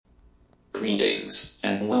Greetings,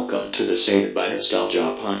 and welcome to the Saved by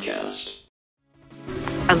Nostalgia podcast.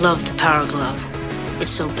 I love the Power Glove. It's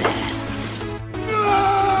so bad.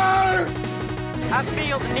 I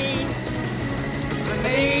feel the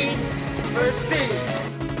need for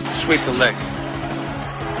speed. Sweep the leg.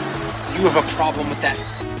 You have a problem with that?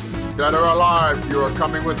 Dead or alive, you are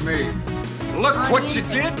coming with me. Look what you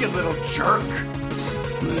did, you little jerk.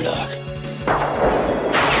 Murdoch.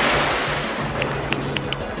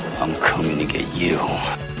 I'm coming to get you.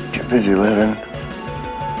 Get busy living.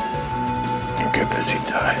 Or get busy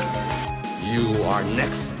dying. You are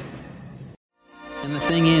next. And the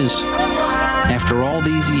thing is, after all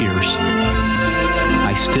these years,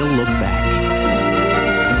 I still look back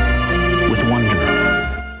with wonder.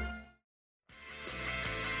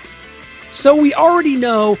 So we already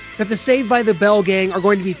know that the Saved by the Bell gang are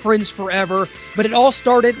going to be friends forever, but it all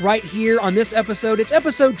started right here on this episode. It's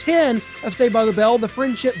episode 10 of Saved by the Bell, The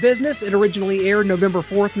Friendship Business. It originally aired November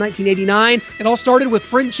 4th, 1989. It all started with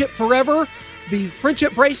Friendship Forever, the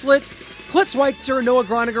friendship bracelets, Clint Schweitzer and Noah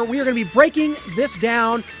Groninger. We are going to be breaking this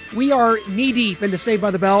down. We are knee-deep into Saved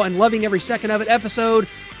by the Bell and loving every second of it. Episode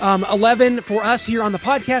 11 for us here on the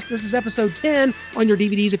podcast. This is episode 10 on your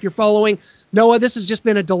DVDs if you're following. Noah, this has just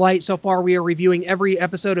been a delight so far. We are reviewing every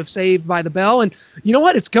episode of Saved by the Bell, and you know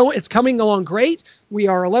what? It's coming along great. We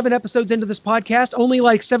are 11 episodes into this podcast, only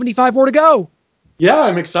like 75 more to go. Yeah,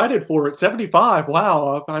 I'm excited for it. 75.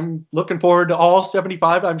 Wow. I'm looking forward to all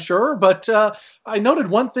 75, I'm sure. But I noted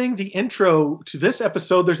one thing, the intro to this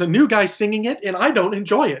episode, there's a new guy singing it, and I don't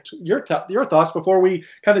enjoy it. Your thoughts before we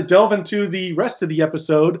kind of delve into the rest of the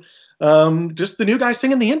episode. Just the new guy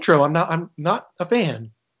singing the intro. I'm not a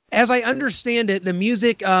fan. As I understand it, the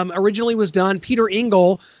music originally was done. Peter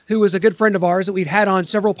Engel, who was a good friend of ours that we've had on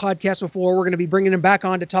several podcasts before. We're going to be bringing him back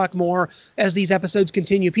on to talk more as these episodes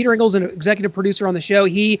continue. Peter Engel's an executive producer on the show.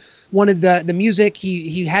 He wanted the music.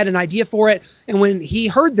 He had an idea for it. And when he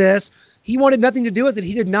heard this, he wanted nothing to do with it.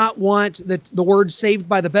 He did not want the word Saved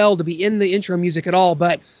by the Bell to be in the intro music at all.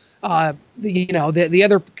 But the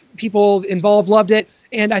other people involved loved it.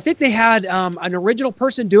 And I think they had an original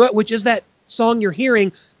person do it, which is that song you're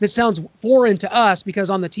hearing that sounds foreign to us because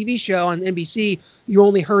on the TV show on NBC, you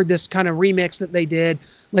only heard this kind of remix that they did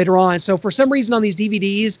later on. So for some reason on these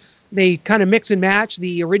DVDs, they kind of mix and match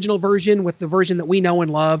the original version with the version that we know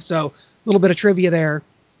and love. So a little bit of trivia there.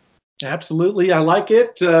 Absolutely. I like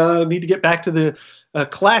it. Need to get back to the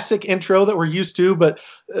classic intro that we're used to, but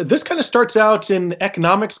this kind of starts out in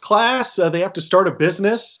economics class. They have to start a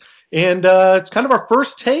business. And it's kind of our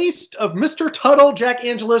first taste of Mr. Tuttle, Jack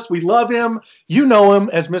Angelus. We love him. You know him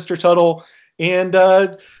as Mr. Tuttle. And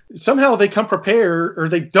somehow they come prepared, or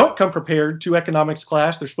they don't come prepared to economics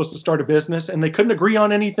class. They're supposed to start a business, and they couldn't agree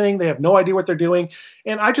on anything. They have no idea what they're doing.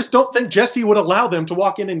 And I just don't think Jessie would allow them to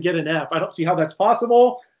walk in and get an F. I don't see how that's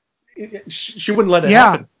possible. She wouldn't let it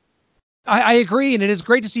happen. I agree, and it is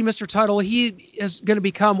great to see Mr. Tuttle. He is going to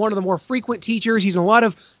become one of the more frequent teachers. He's in a lot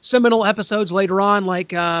of seminal episodes later on,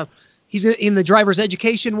 like he's in the driver's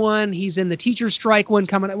education one. He's in the teacher's strike one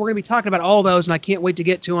coming up. We're going to be talking about all those, and I can't wait to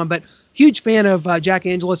get to him. But huge fan of Jack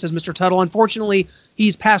Angelus as Mr. Tuttle. Unfortunately,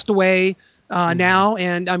 he's passed away now,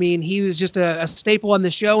 and I mean, he was just a staple on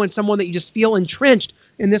the show and someone that you just feel entrenched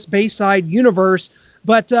in this Bayside universe.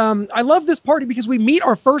 But I love this party because we meet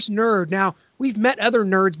our first nerd. Now, we've met other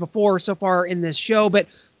nerds before so far in this show, but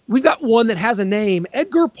we've got one that has a name.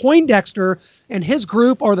 Edgar Poindexter and his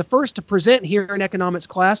group are the first to present here in economics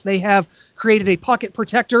class. They have created a pocket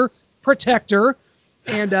protector.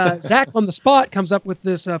 And Zach on the spot comes up with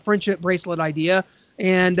this friendship bracelet idea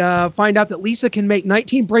and find out that Lisa can make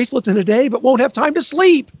 19 bracelets in a day but won't have time to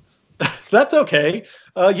sleep. That's okay.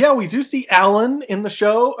 Yeah, we do see Alan in the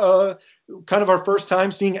show. Kind of our first time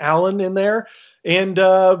seeing Alan in there. And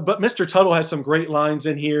but Mr. Tuttle has some great lines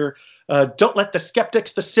in here. Don't let the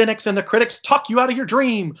skeptics, the cynics, and the critics talk you out of your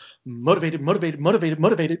dream. Motivated.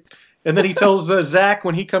 And then he tells Zach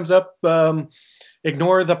when he comes up,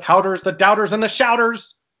 ignore the pouters, the doubters, and the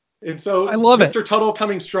shouters. And so I love Mr. Tuttle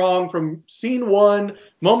coming strong from scene one,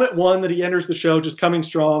 moment one that he enters the show, just coming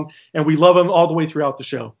strong. And we love him all the way throughout the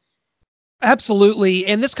show. Absolutely.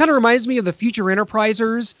 And this kind of reminds me of the Future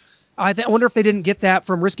Enterprisers. I wonder if they didn't get that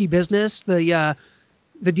from Risky Business, the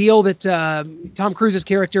deal that Tom Cruise's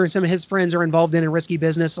character and some of his friends are involved in Risky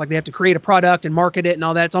Business. Like they have to create a product and market it and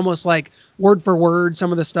all that. It's almost like word for word,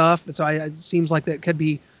 some of the stuff. So it seems like that could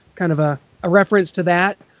be kind of a reference to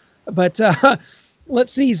that. But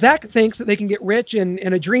let's see. Zach thinks that they can get rich and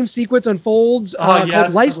a dream sequence unfolds called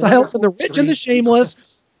Lifestyles of the Rich and the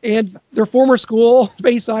Shameless. And their former school,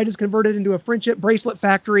 Bayside, is converted into a friendship bracelet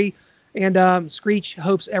factory. And Screech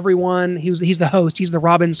hopes everyone, he's the host, he's the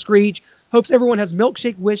Robin. Screech hopes everyone has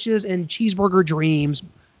milkshake wishes and cheeseburger dreams.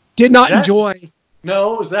 Did not enjoy.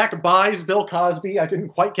 No, Zach buys Bill Cosby. I didn't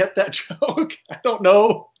quite get that joke. I don't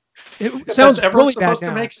know. It sounds really supposed bad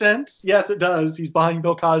to now. make sense. Yes, it does. He's buying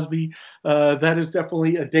Bill Cosby. That is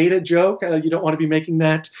definitely a dated joke. You don't want to be making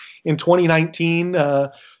that in 2019.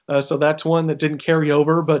 So that's one that didn't carry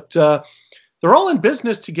over. But they're all in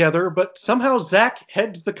business together. But somehow Zach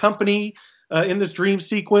heads the company in this dream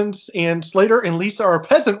sequence, and Slater and Lisa are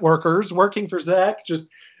peasant workers working for Zach.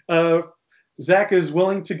 Zach is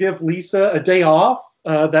willing to give Lisa a day off.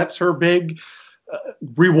 That's her big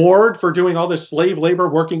reward for doing all this slave labor,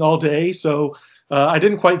 working all day. So I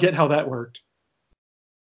didn't quite get how that worked.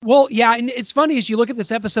 Well, yeah, and it's funny as you look at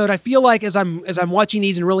this episode, I feel like as I'm watching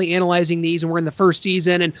these and really analyzing these, and we're in the first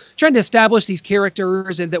season and trying to establish these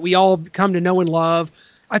characters and that we all come to know and love,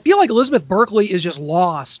 I feel like Elizabeth Berkley is just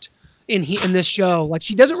lost in this show. Like,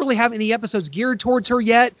 she doesn't really have any episodes geared towards her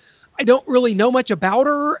yet. I don't really know much about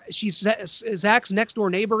her. She's Zach's next door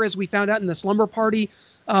neighbor, as we found out in the slumber party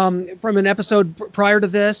from an episode prior to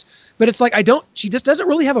this. But it's like, she just doesn't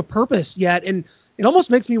really have a purpose yet. And it almost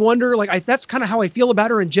makes me wonder, like, that's kind of how I feel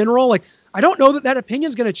about her in general. Like, I don't know that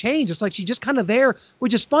opinion's going to change. It's like she's just kind of there,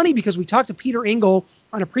 which is funny because we talked to Peter Engel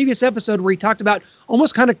on a previous episode where he talked about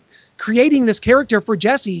almost kind of creating this character for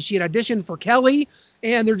Jesse. She had auditioned for Kelly,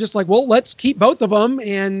 and they're just like, well, let's keep both of them,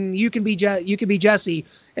 and you can be Jesse.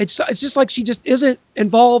 It's just like she just isn't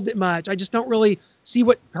involved much. I just don't really see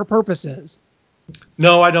what her purpose is.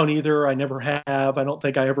 No, I don't either. I never have. I don't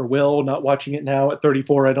think I ever will. Not watching it now at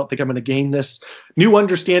 34, I don't think I'm going to gain this new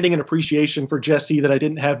understanding and appreciation for Jesse that I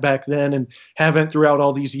didn't have back then and haven't throughout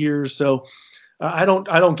all these years. So I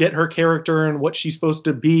don't get her character and what she's supposed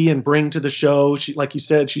to be and bring to the show. She, like you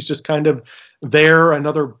said, she's just kind of there,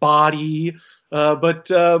 another body.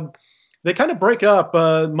 But they kind of break up.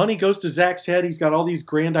 Money goes to Zach's head. He's got all these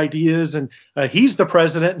grand ideas, and he's the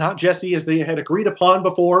president, not Jesse, as they had agreed upon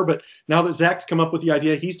before. But now that Zach's come up with the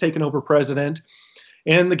idea, he's taken over president.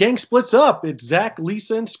 And the gang splits up. It's Zach,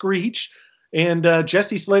 Lisa, and Screech. And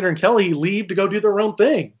Jesse, Slater, and Kelly leave to go do their own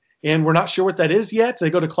thing. And we're not sure what that is yet.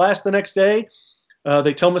 They go to class the next day.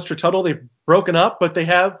 They tell Mr. Tuttle they've broken up, but they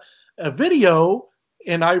have a video.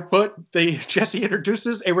 And Jesse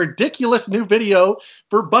introduces a ridiculous new video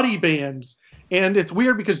for buddy bands. And it's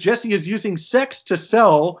weird because Jesse is using sex to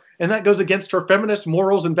sell, and that goes against her feminist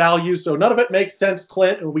morals and values. So none of it makes sense,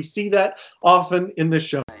 Clint, and we see that often in this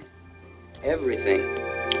show. Everything.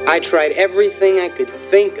 I tried everything I could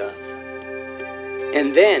think of.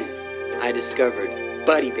 And then I discovered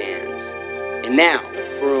buddy bands. And now,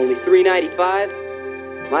 for only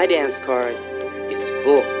 $3.95, my dance card is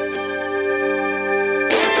full.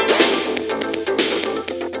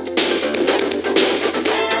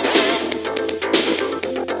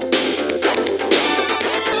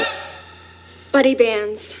 Buddy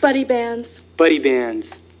bands. Buddy bands. Buddy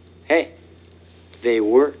bands. Hey, they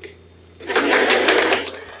work.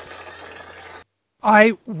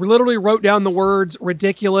 I literally wrote down the words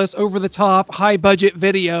ridiculous, over the top, high budget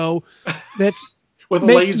video that's with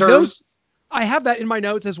lasers. I have that in my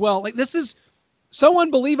notes as well. Like, this is so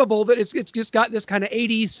unbelievable that it's just got this kind of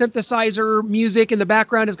 80s synthesizer music in the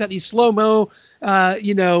background. It's got these slow-mo,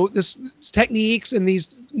 this techniques and these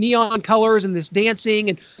neon colors and this dancing.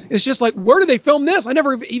 And it's just like, where do they film this? I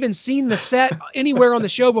never even seen the set anywhere on the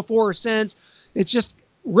show before or since. It's just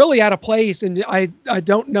really out of place. And I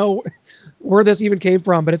don't know where this even came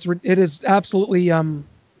from, but it is absolutely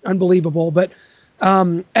unbelievable. But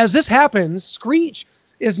as this happens, Screech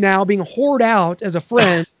is now being whored out as a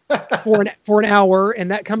friend for an hour,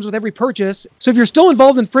 and that comes with every purchase. So if you're still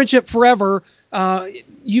involved in Friendship Forever,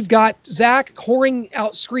 you've got Zach whoring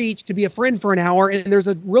out Screech to be a friend for an hour, and there's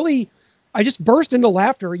I just burst into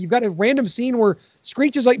laughter. You've got a random scene where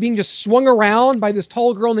Screech is like being just swung around by this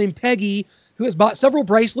tall girl named Peggy, who has bought several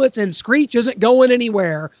bracelets, and Screech isn't going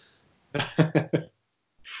anywhere.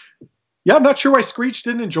 Yeah, I'm not sure why Screech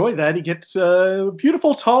didn't enjoy that. He gets a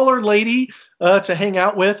beautiful, taller lady to hang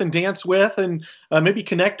out with and dance with and maybe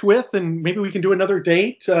connect with, and maybe we can do another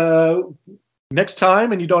date next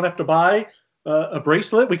time, and you don't have to buy a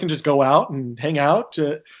bracelet. We can just go out and hang out.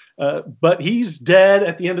 But he's dead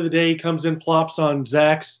at the end of the day. He comes in, plops on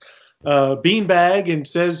Zach's beanbag and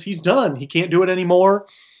says he's done. He can't do it anymore.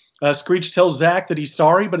 Screech tells Zach that he's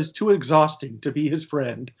sorry, but it's too exhausting to be his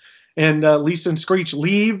friend. And Lisa and Screech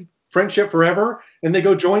leave Friendship Forever, and they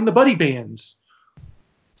go join the buddy bands.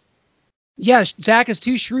 Yeah, Zach is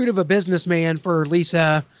too shrewd of a businessman for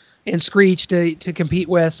Lisa. and Screech to compete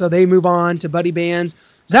with. So they move on to Buddy Bands.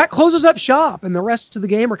 Zach closes up shop, and the rest of the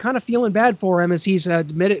game are kind of feeling bad for him as he's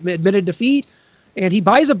admitted defeat. And he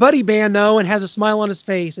buys a Buddy Band, though, and has a smile on his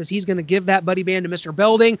face as he's going to give that Buddy Band to Mr.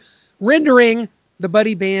 Belding, rendering the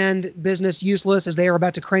Buddy Band business useless as they are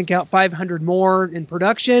about to crank out 500 more in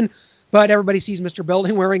production. But everybody sees Mr.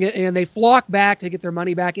 Belding wearing it, and they flock back to get their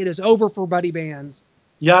money back. It is over for Buddy Bands.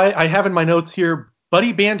 Yeah, I have in my notes here,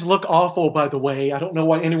 Buddy Bands look awful, by the way. I don't know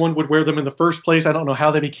why anyone would wear them in the first place. I don't know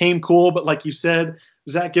how they became cool, but like you said,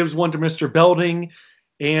 Zach gives one to Mr. Belding,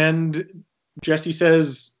 and Jesse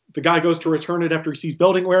says the guy goes to return it after he sees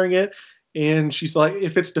Belding wearing it, and she's like,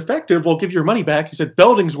 if it's defective, we'll give you your money back. He said,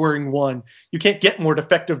 Belding's wearing one. You can't get more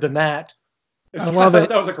defective than that. I love it.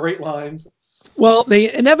 That was a great line. Well,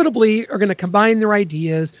 they inevitably are going to combine their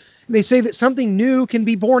ideas. They say that something new can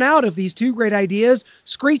be born out of these two great ideas.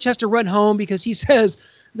 Screech has to run home because he says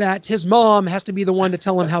that his mom has to be the one to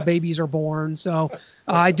tell him how babies are born. So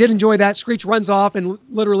I did enjoy that. Screech runs off and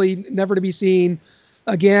literally never to be seen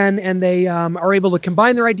again. And they are able to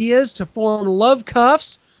combine their ideas to form love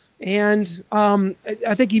cuffs. And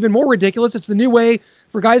I think even more ridiculous, it's the new way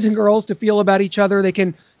for guys and girls to feel about each other. They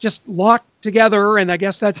can just lock together. And I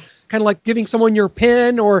guess that's kind of like giving someone your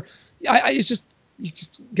pin, or it's just,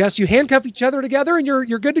 you handcuff each other together and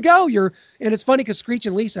you're good to go. And it's funny because Screech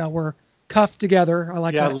and Lisa were cuffed together. I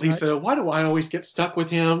like that. Yeah, Lisa, why do I always get stuck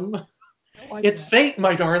with him? It's fate,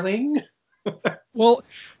 my darling. Well,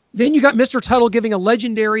 then you got Mr. Tuttle giving a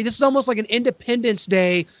legendary, this is almost like an Independence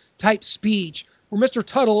Day type speech, where Mr.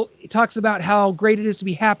 Tuttle talks about how great it is to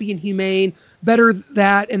be happy and humane, better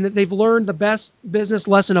that, and that they've learned the best business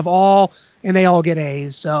lesson of all, and they all get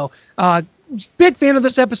A's. So, big fan of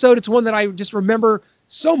this episode. It's one that I just remember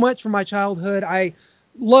so much from my childhood. I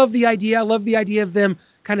love the idea. I love the idea of them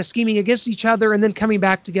kind of scheming against each other and then coming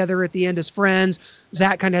back together at the end as friends.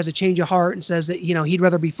 Zach kind of has a change of heart and says that, he'd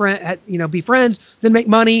rather be friends than make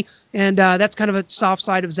money. And that's kind of a soft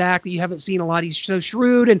side of Zach that you haven't seen a lot. He's so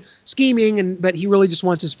shrewd and scheming, but he really just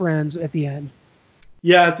wants his friends at the end.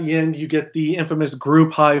 Yeah, at the end, you get the infamous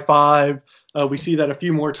group high five. We see that a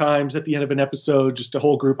few more times at the end of an episode, just a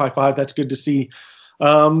whole group high five. That's good to see.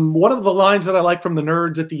 One of the lines that I like from the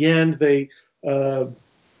nerds at the end,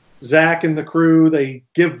 Zach and the crew, they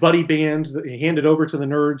give Buddy Bands, they hand it over to the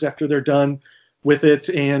nerds after they're done with it.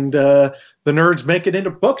 And the nerds make it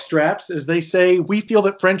into book straps as they say, we feel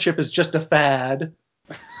that friendship is just a fad.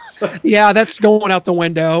 Yeah, that's going out the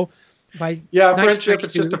window. Friendship,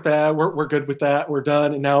 it's just a fad. We're good with that. We're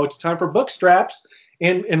done. And now it's time for book straps.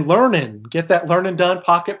 And learning, get that learning done.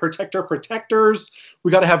 Pocket protector protectors.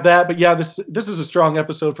 We got to have that. But yeah, this is a strong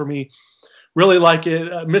episode for me. Really like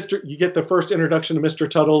it. You get the first introduction to Mr.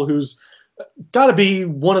 Tuttle, who's got to be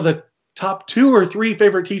one of the top 2 or 3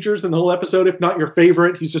 favorite teachers in the whole episode, if not your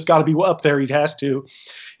favorite. He's just got to be up there. He has to.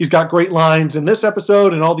 He's got great lines in this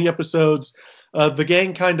episode and all the episodes. The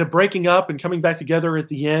gang kind of breaking up and coming back together at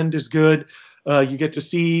the end is good. You get to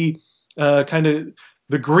see kind of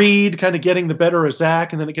the greed kind of getting the better of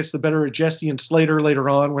Zach, and then it gets the better of Jesse and Slater later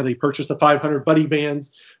on, where they purchase the 500 Buddy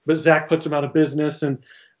Bands, but Zach puts them out of business. And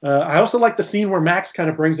I also like the scene where Max kind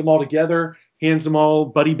of brings them all together, hands them all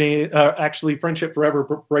Buddy Band, actually Friendship Forever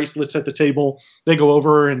bracelets at the table. They go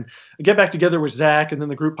over and get back together with Zach, and then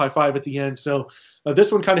the group high five at the end. So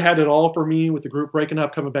this one kind of had it all for me, with the group breaking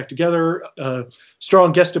up, coming back together.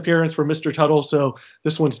 Strong guest appearance from Mr. Tuttle. So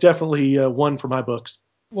this one's definitely one for my books.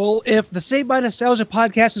 Well, if the Saved by Nostalgia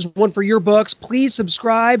podcast is one for your books, please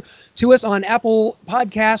subscribe to us on Apple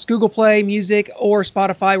Podcasts, Google Play Music, or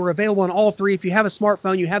Spotify. We're available on all 3. If you have a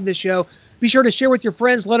smartphone, you have this show, be sure to share with your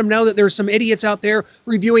friends. Let them know that there's some idiots out there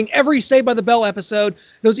reviewing every Saved by the Bell episode.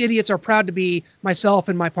 Those idiots are proud to be myself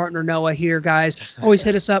and my partner Noah here, guys. Always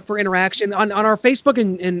hit us up for interaction on our Facebook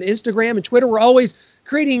and Instagram and Twitter. We're always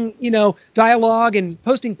creating, dialogue and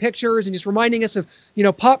posting pictures and just reminding us of,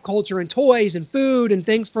 pop culture and toys and food and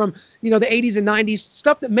things from, the 80s and 90s,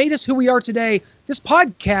 stuff that made us who we are today. This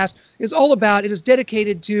podcast is all about, it is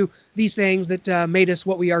dedicated to these things that made us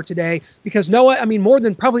what we are today. Because Noah, more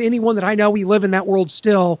than probably anyone that I know, we live in that world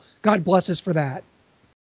still. God bless us for that.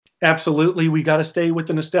 Absolutely. We got to stay with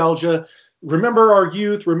the nostalgia. Remember our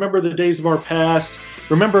youth. Remember the days of our past.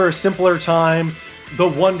 Remember a simpler time. The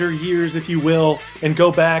wonder years, if you will, and go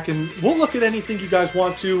back and we'll look at anything you guys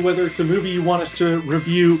want to, whether it's a movie you want us to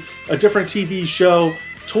review, a different TV show,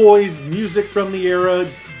 toys, music from the era,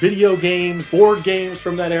 video games, board games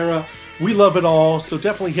from that era. We love it all. So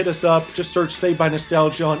definitely hit us up. Just search Saved by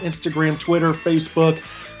Nostalgia on Instagram, Twitter, Facebook.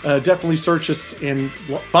 Definitely search us and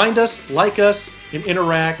find us, like us, and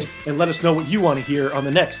interact, and let us know what you want to hear on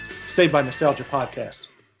the next Saved by Nostalgia podcast.